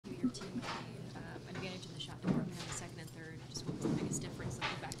team with the advantage in the shot department in the second and third. Just what was the biggest difference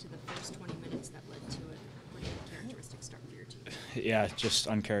looking back to the first 20 minutes that led to a pretty uncharacteristic start for your team? Yeah, just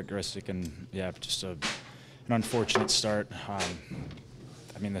uncharacteristic and, yeah, just an unfortunate start. I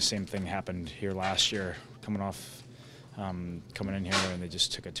mean, the same thing happened here last year, coming in here, and they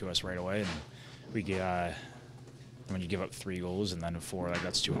just took it to us right away. And we get, when you give up 3 goals and then 4, like,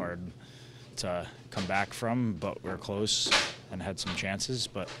 that's too hard to come back from. But we're close and had some chances.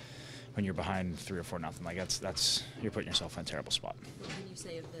 But when you're behind 3 or 4 nothing, like that's you're putting yourself in a terrible spot. What can you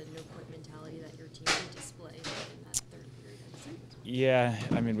say of the no quit mentality that your team did display in that third period? Yeah,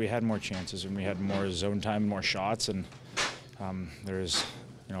 I mean, we had more chances and we had more zone time, more shots, and there's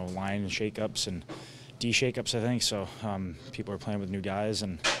line shakeups and D shakeups, I think. So people are playing with new guys,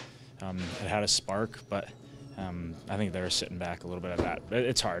 and it had a spark, but I think they're sitting back a little bit at that. But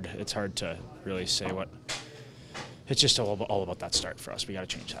it's hard. It's hard to really say what. It's just all about that start for us. We got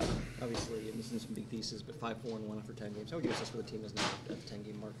to change that. Obviously, you're missing some big pieces, but 5-4-1 after 10 games. How would you assess where the team is now at the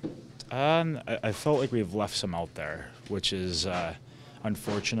 10-game mark? I felt like we've left some out there, which is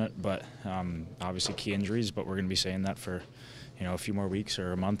unfortunate. But obviously, key injuries. But we're going to be saying that for a few more weeks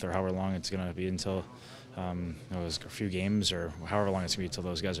or a month or however long it's going to be until a few games or however long it's going to be until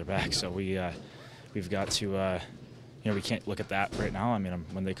those guys are back. So we've got to we can't look at that right now. I mean,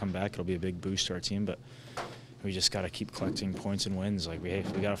 when they come back, it'll be a big boost to our team, but we just got to keep collecting points and wins. Like we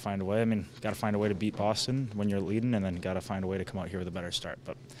got to find a way. I mean, got to find a way to beat Boston when you're leading, and then got to find a way to come out here with a better start.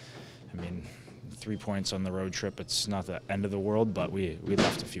 But I mean, 3 points on the road trip, it's not the end of the world, but we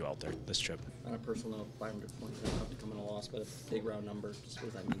left a few out there this trip. On a personal note, 500 points is not to come in a loss, but a big round number. Just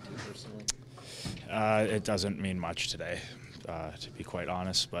what does that mean to you personally? It doesn't mean much today, to be quite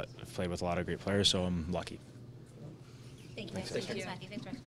honest, but I've played with a lot of great players, so I'm lucky. Thank you. Thanks, Matthew. Thanks, Rich.